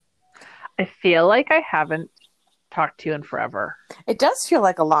I feel like I haven't talked to you in forever. It does feel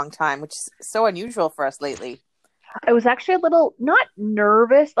like a long time, which is so unusual for us lately. I was actually a little not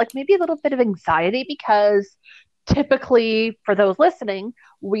nervous, like maybe a little bit of anxiety because typically for those listening,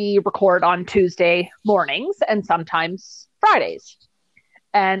 we record on Tuesday mornings and sometimes Fridays.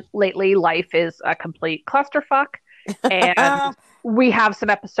 And lately life is a complete clusterfuck and we have some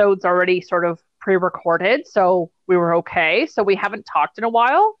episodes already sort of pre-recorded, so we were okay. So we haven't talked in a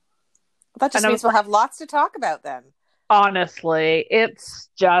while. That just And I means was we'll like, have lots to talk about then. honestly, it's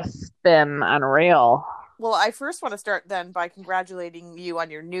just been unreal. Well, I first want to start then by congratulating you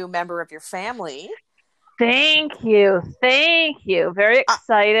on your new member of your family. Thank you. Thank you. Very I,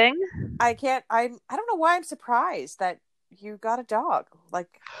 exciting. I don't know why I'm surprised that you got a dog.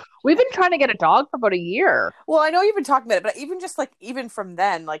 Like, We've been trying to get a dog for about a year. well, I know you've been talking about it, but even just like even from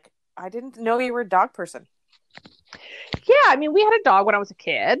then, like I didn't know you were a dog person. Yeah, I mean, we had a dog when I was a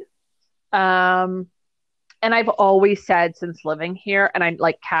kid. Um, and I've always said since living here, and I'm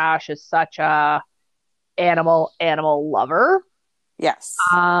like, Cash is such a animal lover.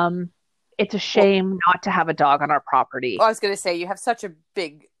 Yes. Um, it's a Well, shame not to have a dog on our I property. was going to say you have such a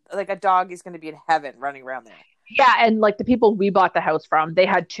big like a dog is going to be in heaven running around there. Yeah, and like the people we bought the house from, they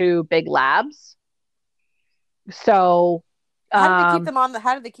had two big labs. So, um, How do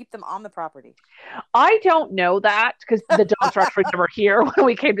they keep them on the property? I don't know that because the dogs were actually never here when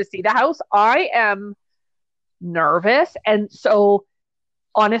we came to see the house. I am nervous. And so,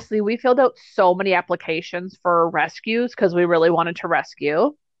 honestly, we filled out so many applications for rescues because we really wanted to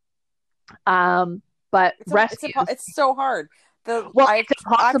rescue. Um, but rescues, It's so hard. The well, it's I've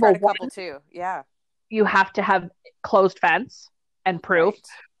tried impossible. a couple One, too. Yeah. you have to have closed fence and proof, Right.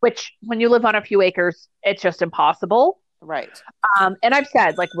 which when you live on a few acres, it's just impossible. Right. And I've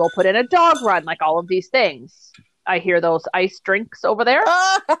said, like, we'll put in a dog run, like all of these things. I hear those ice drinks over there.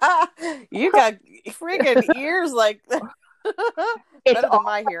 You got friggin' ears like It's better than all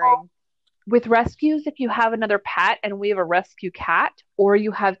my hearing. with rescues. If you have another pet and we have a rescue cat, or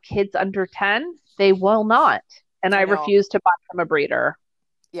you have kids under 10, they will not. And I I know. refuse to buy from a breeder.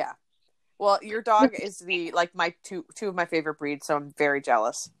 Yeah. Well, your dog is the like my two of my favorite breeds, so I'm very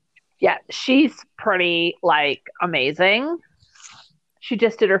jealous. Yeah, she's pretty like amazing. She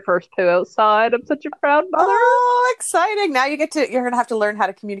just did her first poo outside. I'm such a proud mother. Oh, exciting! Now you're gonna have to learn how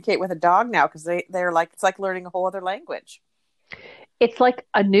to communicate with a dog now because they're like it's like learning a whole other language. It's like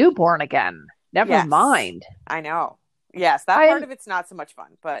a newborn again. Never Yes, mind. I know. Yes, that part I'm of it's not so much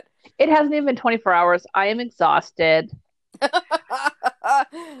fun, but it hasn't even been 24 hours. I am exhausted.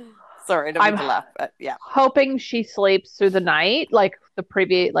 sorry, I don't mean I'm to laugh, but yeah. hoping she sleeps through the night like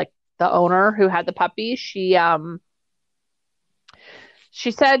the owner who had the puppy.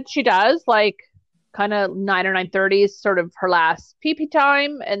 She said she does like kind of 9 or 9:30 is sort of her last pee pee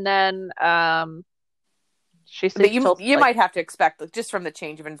time, and then she But sleeps till you like, might have to expect like, just from the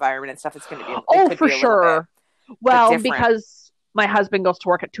change of environment and stuff, it's going to be it oh, could for be a little sure. bit Well, different. because my husband goes to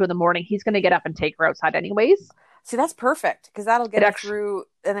work at 2 in the morning, he's going to get up and take her outside anyways. See, that's perfect because that'll It get her actually through,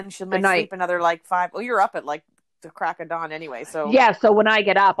 and then she the might night. sleep another like five. Well, you're up at like the crack of dawn anyway, so Yeah, so when I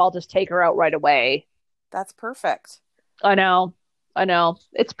get up, I'll just take her out right away. that's perfect. I know. I know.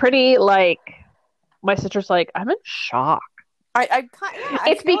 It's pretty like my sister's like, I'm in shock. I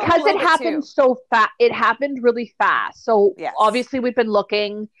It's feel it a because it little bit happened too. so fast. It happened really fast. So Yes. obviously we've been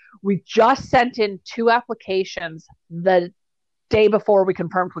looking. We just sent in two applications the day before we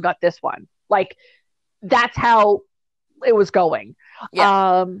confirmed we got this one. Like that's how it was going.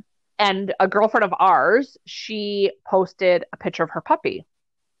 Yeah. Um, and a girlfriend of ours, she posted a picture of her puppy,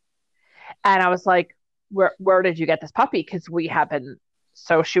 and I was like, "Where did you get this puppy? Because we haven't."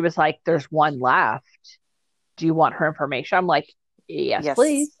 So she was like, "There's one left. Do you want her information?" I'm like, "Yes, Yes.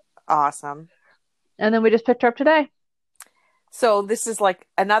 please." Awesome. And then we just picked her up today. So this is like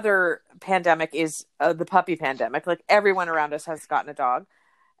another pandemic is the puppy pandemic. Like everyone around us has gotten a dog,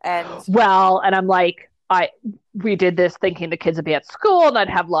 and Well, and I'm like, I we did this thinking the kids would be at school and I'd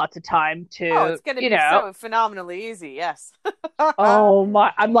have lots of time oh, to, it's going to be so phenomenally easy. Yes. oh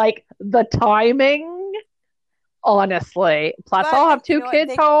my, I'm like the timing, honestly. Plus, But I'll have you two know what?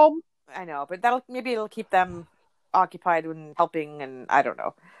 kids home. I know, but it'll keep them occupied and helping, and I don't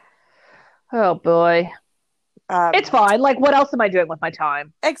know. Oh boy, it's Um, fine. Like, what else am I doing with my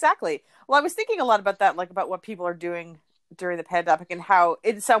time? exactly. Well, I was thinking a lot about that, like about what people are doing during the pandemic and how,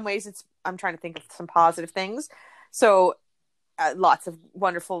 in some ways, I'm trying to think of some positive things. So, lots of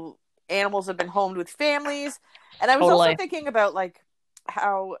wonderful animals have been homed with families, and I was also Totally. thinking about like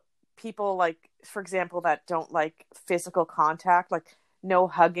how people like, for example, that don't like physical contact, like no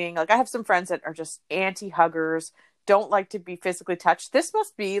hugging. Like I have some friends that are just anti-huggers, don't like to be physically touched. This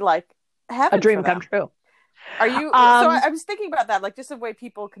must be like a heaven for dream come them. true. Are you? So I was thinking about that, like just the way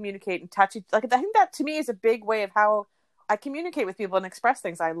people communicate and touch. Like I think that to me is a big way of how I communicate with people and express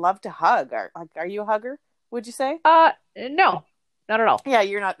things. I love to hug. Are you a hugger? Would you say? No, not at all. Yeah,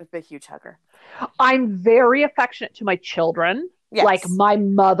 you're not a big, huge hugger. I'm very affectionate to my children. Yes. Like my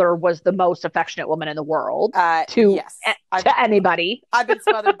mother was the most affectionate woman in the world to yes. to anybody. I've been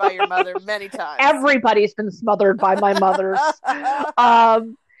smothered by your mother many times. Everybody's been smothered by my mother's.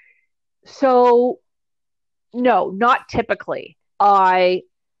 So no, not typically. I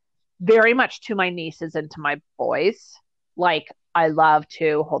very much to my nieces and to my boys. Like I love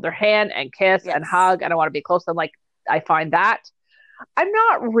to hold their hand and kiss and hug, and I want to be close to them. Like I find that. I'm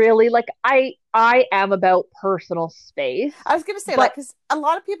not really like I am about personal space. I was going to say, like, because a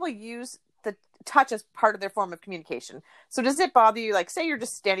lot of people use the touch as part of their form of communication. So does it bother you? Like, say you're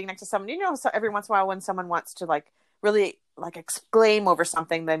just standing next to someone, you know, so every once in a while when someone wants to like really like exclaim over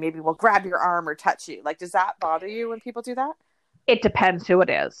something, then maybe we'll grab your arm or touch you. Like, does that bother you when people do that? It depends who it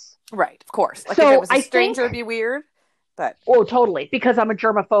is. Right, of course. Like so if it was a stranger, it'd be weird. But totally, because I'm a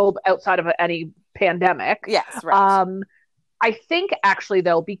germaphobe outside of any pandemic. Yes, right. I think actually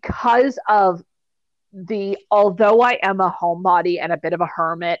though, because of although I am a homebody and a bit of a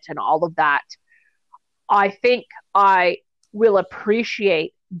hermit and all of that, I think I will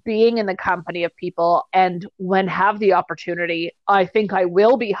appreciate being in the company of people, and when have the opportunity, I think I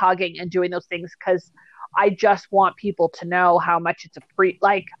will be hugging and doing those things because I just want people to know how much it's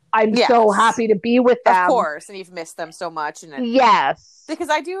like I'm so happy to be with them. Of course, and you've missed them so much. And yes. Because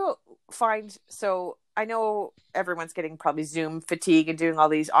I do find, so I know everyone's getting probably Zoom fatigue and doing all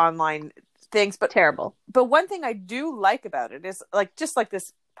these online things, but terrible. But one thing I do like about it is like, just like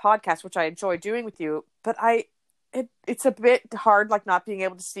this podcast, which I enjoy doing with you, but it's a bit hard, like not being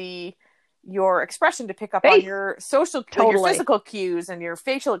able to see your expression to pick up on your social, your physical cues and your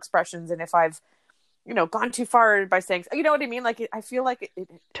facial expressions. And if I've, you know, gone too far by saying, you know what I mean? Like, I feel like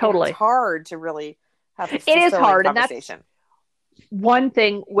it's hard to really have a fulfilling conversation. And that's one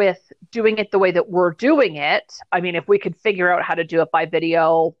thing with doing it the way that we're doing it. I mean, if we could figure out how to do it by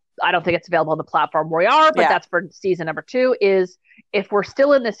video, I don't think it's available on the platform where we are, but that's for season number 2, is if we're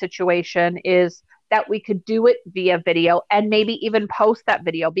still in this situation, is that we could do it via video and maybe even post that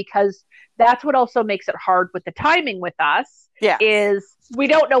video, because that's what also makes it hard with the timing with us. Is we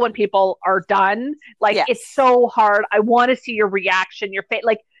don't know when people are done. Like it's so hard. I want to see your reaction, your face.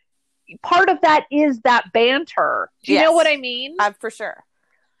 Like part of that is that banter. Do you know what I mean? For sure.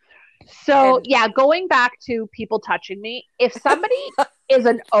 So going back to people touching me, if somebody is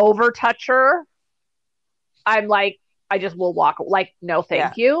an over toucher, I'm like, I just will walk. Like, no,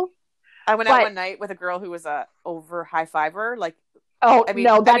 thank you. I went out one night with a girl who was a over high fiver. Like,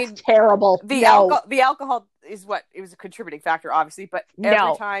 that's terrible. The alcohol is what it was a contributing factor, obviously. But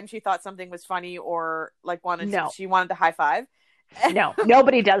every time she thought something was funny or like she wanted to high five. No,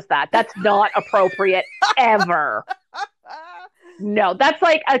 nobody does that. That's not appropriate ever. No, that's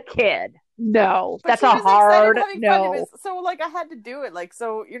like a kid. No, but that's a hard no. So like I had to do it. Like,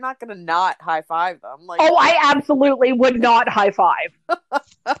 so you're not gonna not high five them. Like, I absolutely would not high five.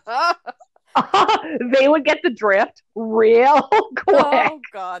 They would get the drift real quick. Oh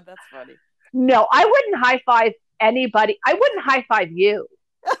God, that's funny. No, I wouldn't high five anybody. I wouldn't high five you.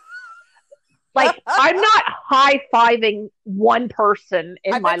 Like, I'm not high fiving one person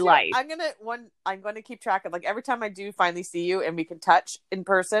in my life. I'm gonna keep track of, like, every time I do finally see you and we can touch in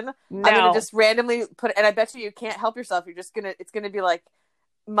person. I'm gonna just randomly put, and I bet you can't help yourself. It's gonna be like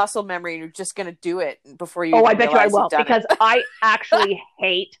muscle memory, and you're just gonna do it before you. I bet you I won't, because I actually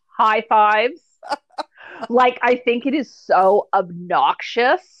hate high fives. Like, I think it is so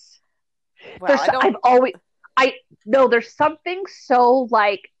obnoxious. Well, there's something so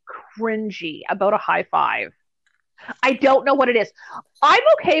like cringy about a high five. I don't know what it is. I'm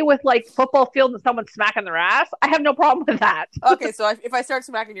okay with like football field and someone smacking their ass. I have no problem with that. Okay, so if I start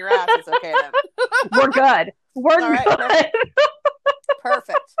smacking your ass, it's okay then. We're good. We're good.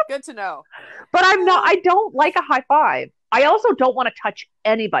 Perfect. Good to know. But I don't like a high five. I also don't want to touch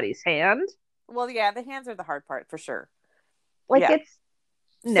anybody's hand. Well, yeah, the hands are the hard part for sure. Like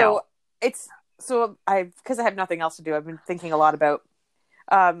because I have nothing else to do. I've been thinking a lot about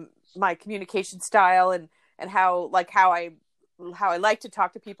my communication style and how I like to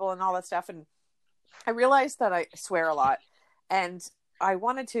talk to people and all that stuff. And I realized that I swear a lot, and I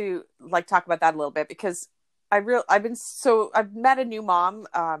wanted to like talk about that a little bit, because I've met a new mom.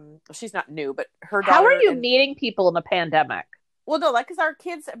 She's not new, but her daughter. How are you meeting people in the pandemic? Well, no, like, because our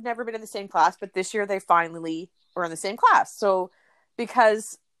kids have never been in the same class, but this year they finally were in the same class. So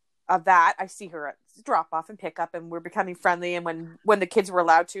because of that, I see her at drop off and pick up, and we're becoming friendly. And when the kids were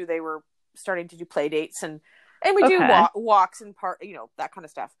allowed to, they were starting to do play dates, and we do Okay. walks and that kind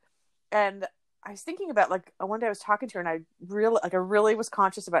of stuff. And I was thinking about, like, one day I was talking to her, and I really was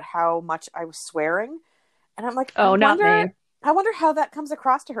conscious about how much I was swearing, and I'm like, Oh, not me. I wonder how that comes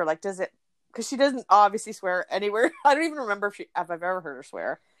across to her. Like, does it? Because she doesn't obviously swear anywhere. I don't even remember if I've ever heard her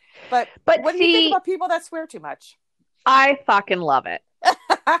swear. But what do you think about people that swear too much? I fucking love it.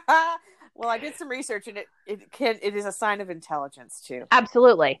 Well, I did some research, and it is a sign of intelligence too.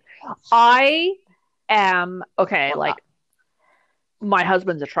 Absolutely. I am okay. Like, my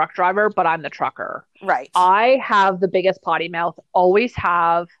husband's a truck driver, but I'm the trucker. Right. I have the biggest potty mouth. Always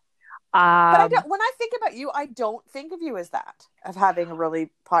have. But when I think about you, I don't think of you as that, of having a really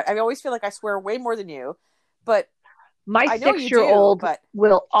I always feel like I swear way more than you. But my 6-year-old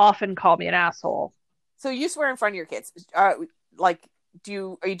will often call me an asshole. So you swear in front of your kids? Like,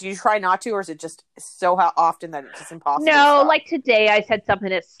 do you try not to, or is it just so often that it's just impossible? No, like today I said something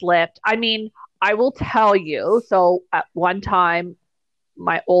that slipped. I mean, I will tell you. So at one time,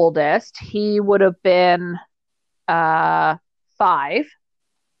 my oldest, he would have been 5.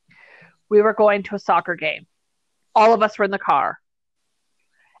 We were going to a soccer game. All of us were in the car.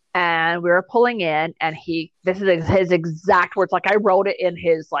 And we were pulling in, and this is his exact words. Like, I wrote it in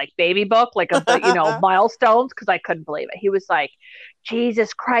his like baby book, like of the, milestones, because I couldn't believe it. He was like,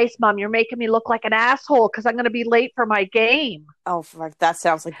 "Jesus Christ, Mom, you're making me look like an asshole because I'm going to be late for my game." Oh, that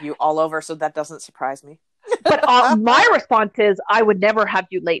sounds like you all over. So that doesn't surprise me. But my response is, I would never have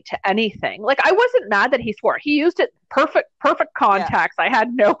you late to anything. Like, I wasn't mad that he swore. He used it perfect context. Yeah. I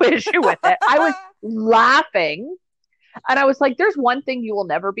had no issue with it. I was laughing. And I was like, there's one thing you will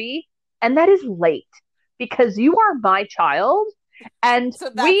never be, and that is late, because you are my child, and so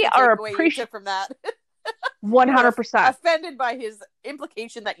that's we are appreciative from that. 100%. Offended by his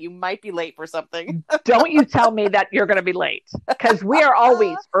implication that you might be late for something. Don't you tell me that you're going to be late, because we are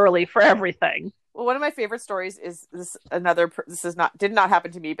always early for everything. Well, one of my favorite stories is this. Did not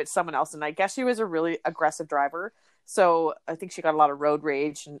happen to me, but someone else, and I guess she was a really aggressive driver. So I think she got a lot of road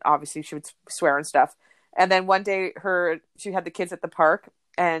rage, and obviously she would swear and stuff. And then one day she had the kids at the park,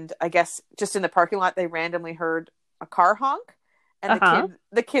 and I guess just in the parking lot, they randomly heard a car honk. And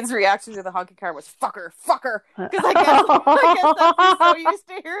the kid's reaction to the honking car was "fucker, fucker," because I guess that he's so used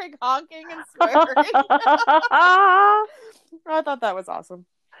to hearing honking and swearing. I thought that was awesome.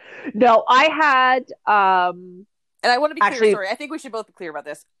 No, I had and I want to be clear. Sorry, I think we should both be clear about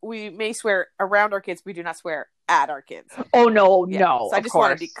this. We may swear around our kids. We do not swear at our kids. Oh no, no. So I just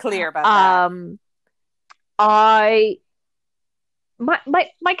want to be clear about that. My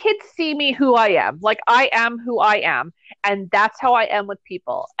kids see me who I am. Like, I am who I am, and that's how I am with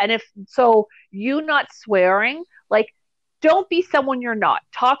people. And if so, you not swearing, like, don't be someone you're not.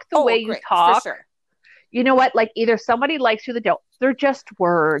 Talk the way you talk. For sure. You know what? Like, either somebody likes you, they're just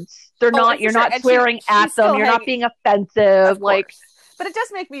words. They're not. You're not swearing at them. You're not being offensive. Like, but it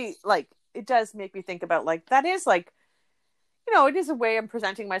does make me think about, like, that is, like, it is a way I'm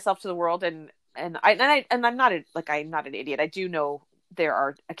presenting myself to the world, and I'm not I'm not an idiot. I do know there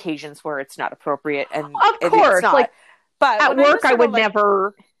are occasions where it's not appropriate, and of course, like, but at work I would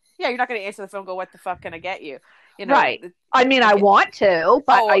never. Yeah, you're not going to answer the phone and go, "What the fuck can I get you?" Right. I mean, I want to,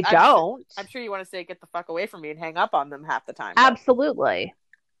 but I don't. I'm sure you want to say, "Get the fuck away from me," and hang up on them half the time. Absolutely.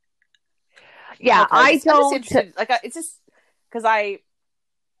 Yeah, I don't. It's just because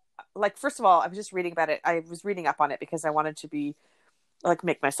first of all, I was just reading about it. I was reading up on it because I wanted to be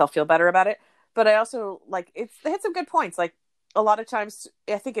make myself feel better about it. But I also they had some good points. Like, a lot of times,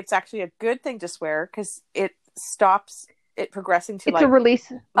 I think it's actually a good thing to swear because it stops it progressing to a release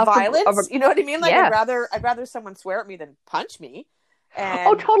of violence. You know what I mean? Like, yes. I'd rather someone swear at me than punch me.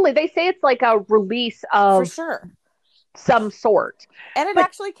 And totally. They say it's like a release of for sure some sort, and it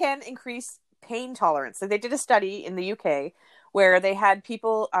actually can increase pain tolerance. So they did a study in the UK where they had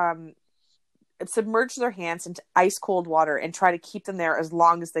people submerge their hands into ice cold water and try to keep them there as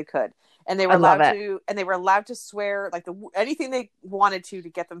long as they could. And they were allowed to swear anything they wanted to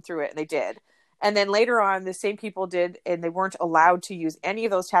get them through it, and they did. And then later on, the same people did, and they weren't allowed to use any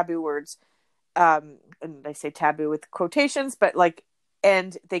of those taboo words. And I say taboo with quotations, but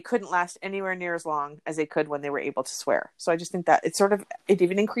and they couldn't last anywhere near as long as they could when they were able to swear. So I just think that it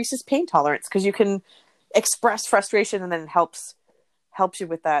even increases pain tolerance because you can express frustration, and then it helps you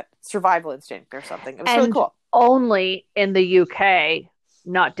with that survival instinct or something. It was really cool. Only in the UK.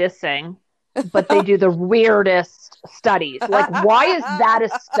 Not dissing, but they do the weirdest studies. Like, why is that a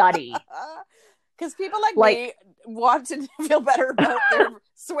study? Because people like me want to feel better about their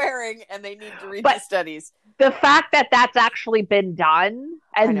swearing, and they need to read the studies. The fact that that's actually been done,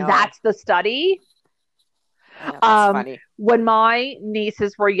 and that's the study. I know, that's funny. when my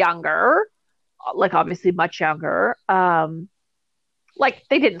nieces were younger, like obviously much younger, like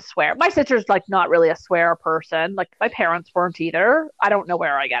they didn't swear. My sister's like not really a swear person. Like my parents weren't either. I don't know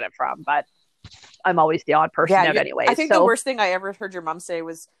where I get it from, but I'm always the odd person out anyway. I think the worst thing I ever heard your mom say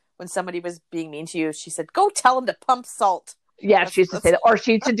was when somebody was being mean to you, she said, "Go tell him to pump salt." Yeah, she used to say that, or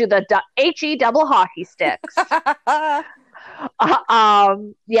she used to do the HE double hockey sticks.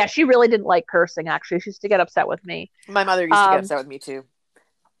 Yeah, she really didn't like cursing. Actually, she used to get upset with me. My mother used to get upset with me too.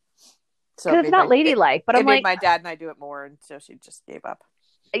 So it's not ladylike, but I'm like, my dad and I do it more, and so she just gave up.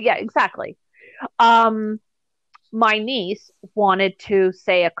 Yeah, exactly. My niece wanted to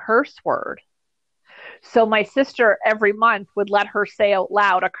say a curse word. So my sister every month would let her say out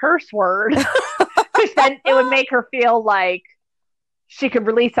loud a curse word. Because then it would make her feel like she could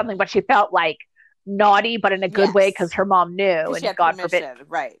release something, but she felt like naughty, but in a good way because her mom knew. And God forbid.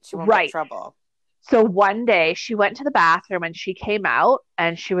 Right. She won't get in trouble. So one day she went to the bathroom and she came out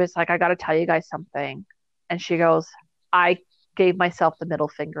and she was like, I got to tell you guys something. And she goes, I gave myself the middle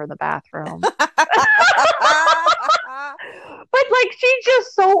finger in the bathroom. But like, she's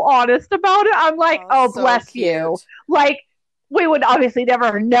just so honest about it. I'm like, oh so bless cute. You. Like, we would obviously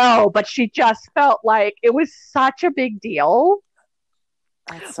never know, but she just felt like it was such a big deal.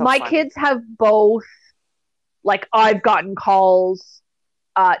 So my kids have both, like, I've gotten calls,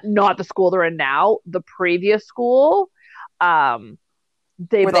 not the school they're in now, the previous school. They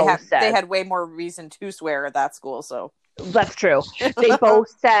had way more reason to swear at that school, so. That's true. They both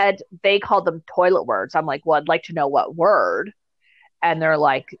said they called them toilet words. I'm like, well, I'd like to know what word. And they're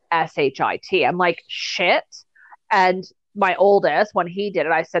like, SHIT. I'm like, shit. And my oldest, when he did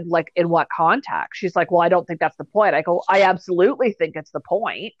it, I said, like, in what context? She's like, well, I don't think that's the point. I go, I absolutely think it's the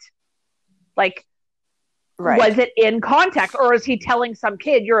point. Like, was it in context? Or is he telling some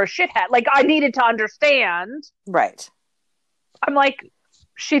kid you're a shithead? Like, I needed to understand. Right. I'm like,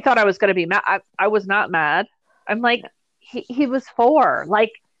 she thought I was going to be mad. I was not mad. I'm like, he was 4.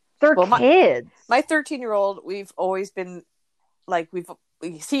 Like, they're kids. My 13-year-old, we've always been, like,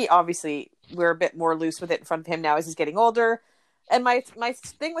 obviously, we're a bit more loose with it in front of him now as he's getting older. And my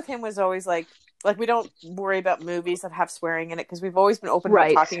thing with him was always, like we don't worry about movies that have swearing in it because we've always been open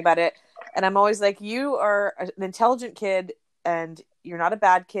about talking about it. And I'm always like, you are an intelligent kid and you're not a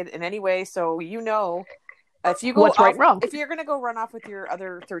bad kid in any way. So, if you go what's right and wrong. If you're going to go run off with your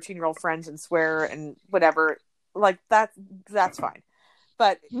other 13-year-old friends and swear and whatever, like that's fine.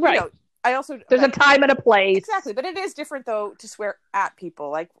 But, I also there's a time and a place. Exactly, but it is different though to swear at people.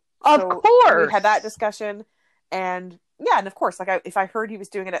 Like, of course, we had that discussion, and of course, like if I heard he was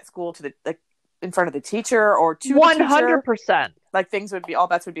doing it at school to the in front of the teacher or to 100%, like things would be all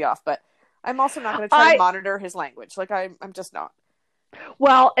bets would be off. But I'm also not going to try to monitor his language. Like I'm just not.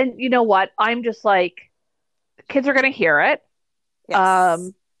 Well, and you know what? I'm just like, kids are going to hear it. Yes.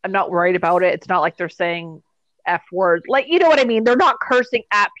 I'm not worried about it. It's not like they're saying F word. Like, you know what I mean? They're not cursing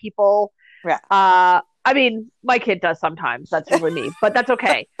at people. Yeah. I mean, my kid does sometimes. That's usually me, but that's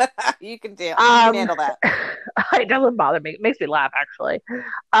okay. You can handle that. It doesn't bother me. It makes me laugh, actually.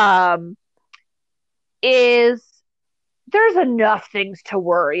 There's enough things to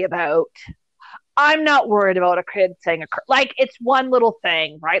worry about. I'm not worried about a kid saying like, it's one little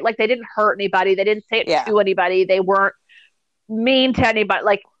thing, right? Like, they didn't hurt anybody. They didn't say it to anybody. They weren't mean to anybody.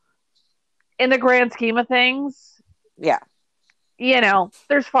 Like, in the grand scheme of things,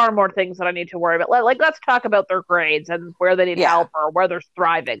 there's far more things that I need to worry about. Like, let's talk about their grades and where they need help or where they're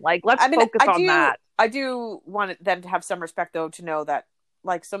thriving. Like, let's focus on that. I do want them to have some respect, though, to know that,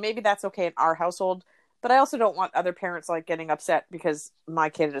 like, so maybe that's okay in our household, but I also don't want other parents, like, getting upset because my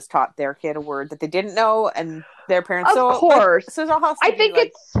kid has taught their kid a word that they didn't know and their parents. Of course. Like, so I think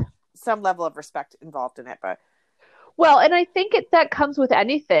it's some level of respect involved in it, but. Well, and I think that comes with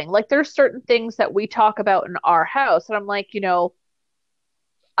anything. Like, there's certain things that we talk about in our house, and I'm like,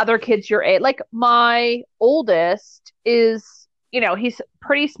 other kids your age, like my oldest is, he's a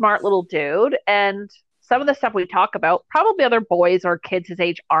pretty smart little dude, and some of the stuff we talk about, probably other boys or kids his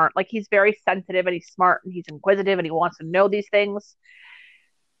age aren't. Like, he's very sensitive and he's smart and he's inquisitive and he wants to know these things.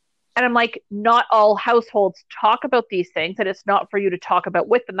 And I'm like, not all households talk about these things, and it's not for you to talk about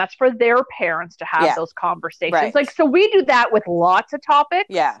with them. That's for their parents to have those conversations. Right. Like, so we do that with lots of topics.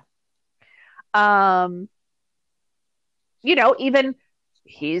 Yeah. Even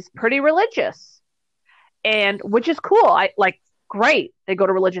he's pretty religious, and which is cool. I like, great. They go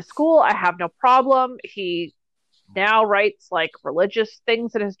to religious school. I have no problem. He now writes like religious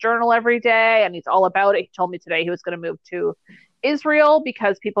things in his journal every day, and he's all about it. He told me today he was going to move to Israel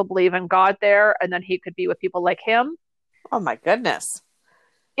because people believe in God there, and then he could be with people like him. Oh my goodness.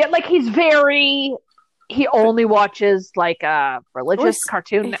 Yeah, like, he's very he only watches like religious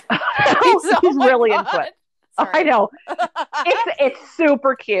cartoon. He's my really God. into it. Sorry. I know. It's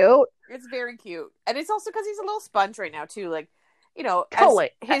super cute. It's very cute, and it's also because he's a little sponge right now too. Like, you know,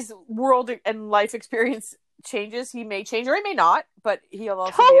 Totally. as his world and life experience changes, he may change or he may not, but he'll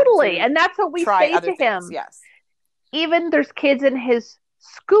also Totally, be able to and that's what we try say other to things. him. Yes, Even there's kids in his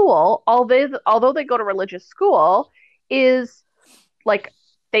school, although they go to religious school, is like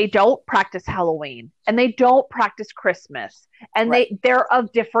they don't practice Halloween and they don't practice Christmas, and right. they're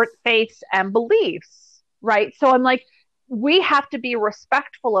of different faiths and beliefs, right? So I'm like, we have to be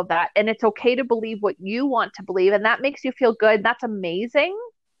respectful of that, and it's okay to believe what you want to believe, and that makes you feel good. That's amazing.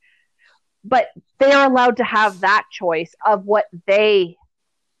 But they're allowed to have that choice of what they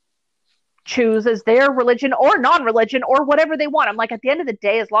choose as their religion or non-religion or whatever they want. I'm like, at the end of the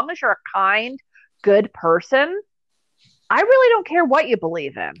day, as long as you're a kind, good person, I really don't care what you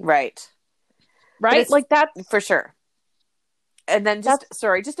believe in. Right. Right? Like that's for sure. And then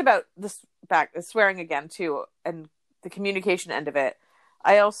just about this swearing again too, and the communication end of it.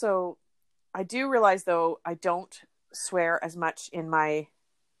 I do realize though, I don't swear as much in my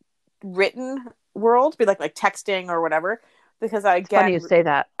written world, be like texting or whatever, because I again, funny you say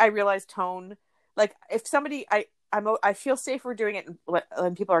that. I realize tone. Like if somebody, I feel safer doing it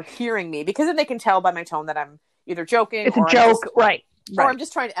when people are hearing me, because then they can tell by my tone that I'm either joking. It's a joke, right? Or I'm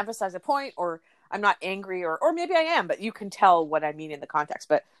just trying to emphasize a point, or I'm not angry, or maybe I am, but you can tell what I mean in the context.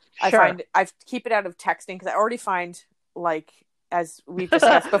 But sure. I keep it out of texting because I already find, like, as we've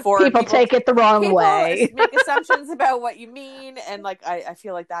discussed before, people take it the wrong way. Make assumptions about what you mean, and like I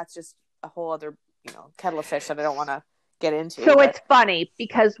feel like that's just a whole other kettle of fish that I don't want to get into. So it's funny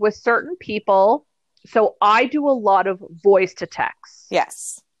because with certain people, so I do a lot of voice to text.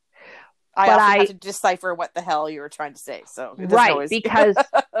 Yes. I often have to decipher what the hell you were trying to say. So it right, always... because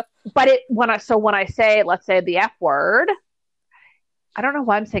but when I say, let's say the F word, I don't know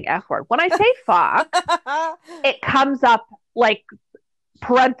why I'm saying F word. When I say fuck, it comes up like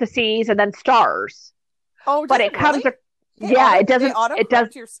parentheses and then stars. Oh, but it comes really? It doesn't. It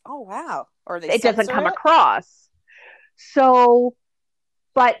does. Oh wow! Or it doesn't come across. So,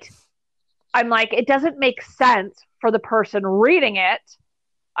 but I'm like, it doesn't make sense for the person reading it.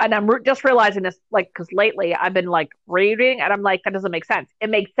 And I'm just realizing this, like, because lately I've been like reading and I'm like, that doesn't make sense. It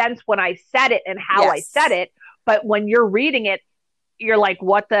makes sense when I said it and how I said it. But when you're reading it, you're like,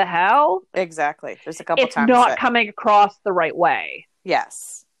 what the hell? Exactly. There's a couple times. It's not coming across the right way.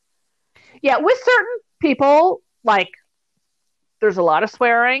 Yes. Yeah. With certain people, like, there's a lot of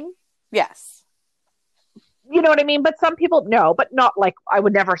swearing. Yes. You know what I mean? But some people, no, but not like I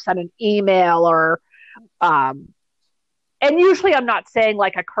would never send an email or, and usually I'm not saying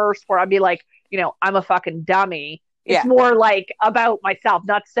like a curse where I'd be like, I'm a fucking dummy. It's more like about myself,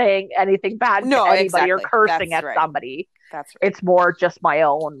 not saying anything bad to anybody or cursing at somebody. That's right. It's more just my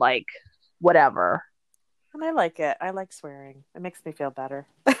own, like, whatever. And I like it. I like swearing. It makes me feel better.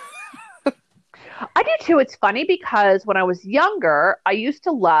 I do too. It's funny because when I was younger, I used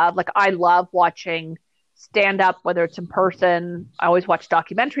to love watching stand-up, whether it's in person. I always watch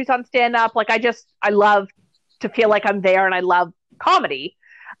documentaries on stand-up. Like, I love to feel like I'm there, and I love comedy.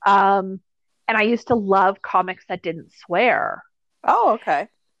 And I used to love comics that didn't swear. Oh, okay.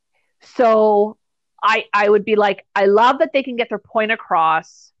 So I would be like, I love that they can get their point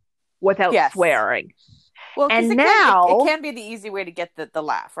across without swearing. Well, and now it can be the easy way to get the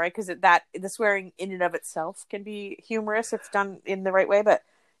laugh, right? Because the swearing in and of itself can be humorous if done in the right way. But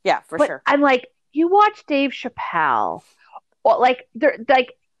yeah, for sure. I'm like, you watch Dave Chappelle, or like they're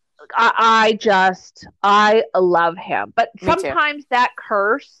like, I love him, but sometimes that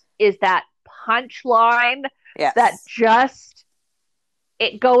curse is that punchline that just,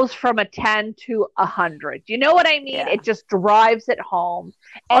 it goes from a 10 to 100. You know what I mean? It just drives it home.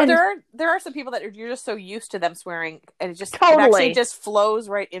 And there are some people that you're just so used to them swearing, and it actually just flows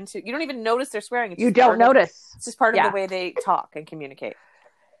right into. You don't even notice they're swearing. You don't notice. It's just part of the way they talk and communicate.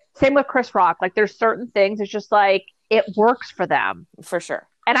 Same with Chris Rock. Like, there's certain things. It's just like it works for them for sure.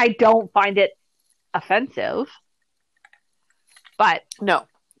 And I don't find it offensive, but no,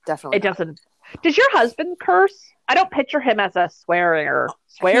 definitely it doesn't. Does your husband curse? I don't picture him as a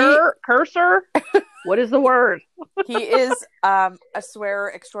cursor. What is the word? He is a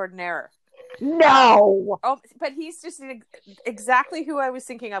swearer extraordinaire. No. But he's just exactly who I was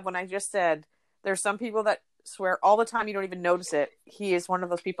thinking of when I just said there's some people that swear all the time. You don't even notice it. He is one of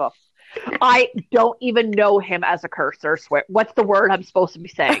those people. I don't even know him as a cursor. Swear. What's the word I'm supposed to be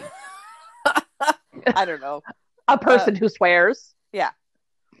saying? I don't know. A person who swears. Yeah.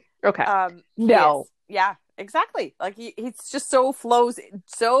 Okay. No. Yeah, exactly. Like he just so flows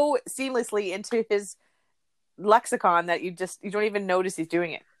so seamlessly into his lexicon that you don't even notice he's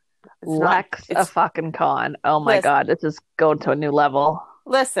doing it. A fucking con. Oh my Listen. God, this is going to a new level.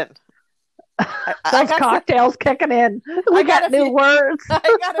 Listen. Those cocktails kicking in. We got new words.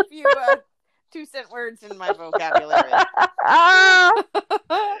 I got a few 2-cent words in my vocabulary.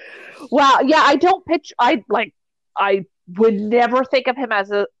 Wow. Yeah, I would never think of him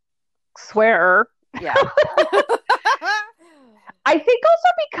as a swearer. Yeah. I think also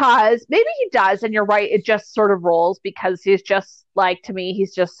because maybe he does, and you're right, it just sort of rolls because he's just like, to me,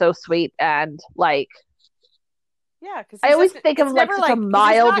 he's just so sweet and like. Yeah, because I always think of him like such a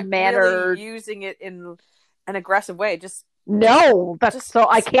mild mannered, really using it in an aggressive way. Just no, that's just so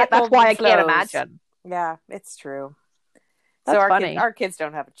I can't. That's why I can't imagine. Yeah, it's true. That's so funny. Our kids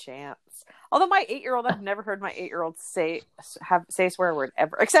don't have a chance. Although my 8-year-old, I've never heard my 8-year-old say a swear word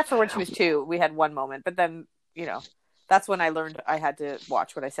ever, except for when she was 2. We had one moment, but then that's when I learned I had to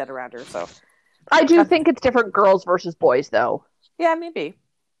watch what I said around her. So I do think it's different girls versus boys, though. Yeah, maybe.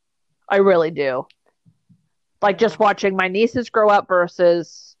 I really do. Like just watching my nieces grow up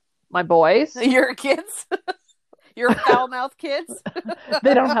versus my boys. Your kids? Your foul-mouthed kids?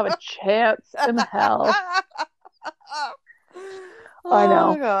 They don't have a chance in hell. I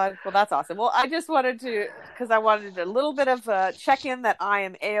know. Oh, God. Well, that's awesome. Well, I just wanted to, because I wanted a little bit of a check-in that I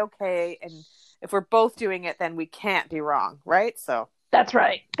am A-okay, and if we're both doing it, then we can't be wrong, right? So That's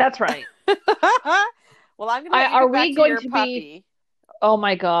right. That's right. Well, I'm going to are we going to puppy. be... Oh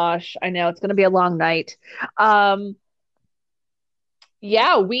my gosh, I know it's going to be a long night.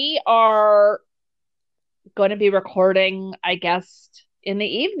 Yeah, we are going to be recording, I guess, in the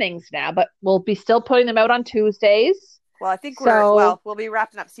evenings now, but we'll be still putting them out on Tuesdays. Well, I think we'll be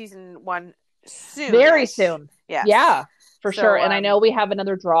wrapping up season 1 soon. Very soon. Yes. Yeah, for sure. And I know we have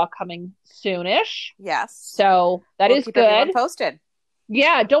another draw coming soonish. Yes. So that is keep good. Everyone posted.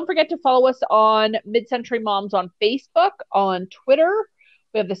 Yeah, don't forget to follow us on Mid-Century Moms on Facebook, on Twitter.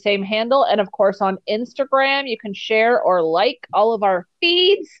 We have the same handle. And of course, on Instagram, you can share or like all of our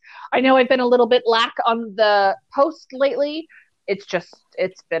feeds. I know I've been a little bit lack on the post lately. It's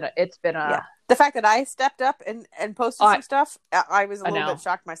been a yeah. The fact that I stepped up and posted some stuff, I was a little bit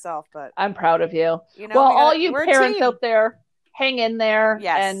shocked myself, but I'm proud of you. All you parents out there, hang in there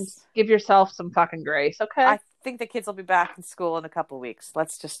and give yourself some fucking grace, okay? I think the kids will be back in school in a couple of weeks.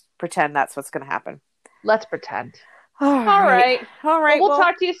 Let's just pretend that's what's going to happen. Let's pretend. All right. Well, we'll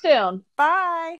talk to you soon. Bye.